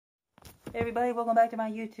Hey everybody, welcome back to my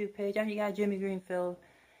YouTube page. I'm your guy Jimmy Greenfield.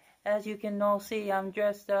 As you can all see, I'm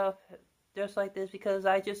dressed up just like this because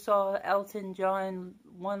I just saw Elton John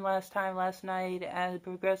one last time last night at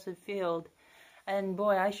Progressive Field. And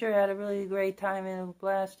boy, I sure had a really great time and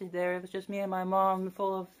blasted there. It was just me and my mom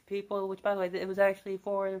full of people, which by the way, it was actually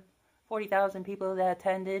 40,000 people that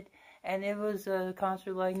attended. And it was a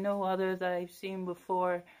concert like no other that I've seen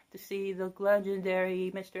before, to see the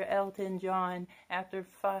legendary Mr. Elton John after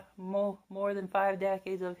more than 5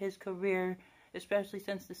 decades of his career, especially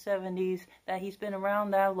since the 70s, that he's been around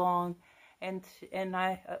that long. And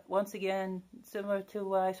I, once again, similar to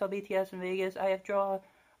what I saw BTS in Vegas, I have drawn,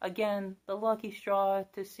 again, the lucky straw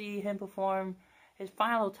to see him perform his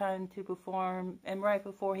final time to perform, and right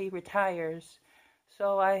before he retires.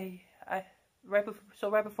 So right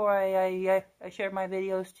before I shared my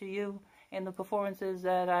videos to you and the performances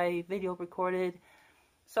that I video recorded,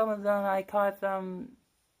 some of them I caught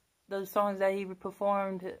the songs that he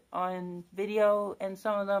performed on video, and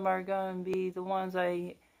some of them are going to be the ones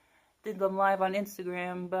I did them live on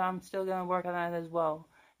Instagram, but I'm still going to work on that as well.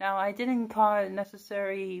 Now, I didn't call it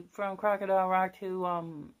necessary from Crocodile Rock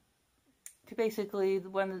to basically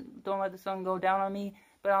when Don't Let the Sun Go Down on Me,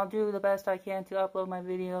 but I'll do the best I can to upload my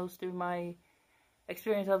videos through my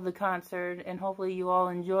experience of the concert, and hopefully you all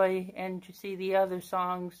enjoy and to see the other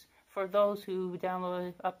songs for those who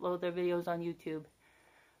upload their videos on YouTube.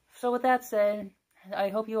 So with that said, I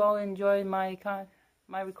hope you all enjoyed my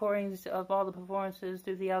recordings of all the performances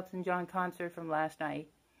through the Elton John concert from last night.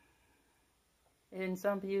 And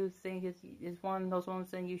some of you think it's one of those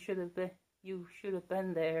ones that you should have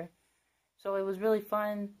been there. So it was really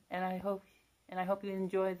fun, and I hope you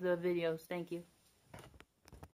enjoyed the videos. Thank you.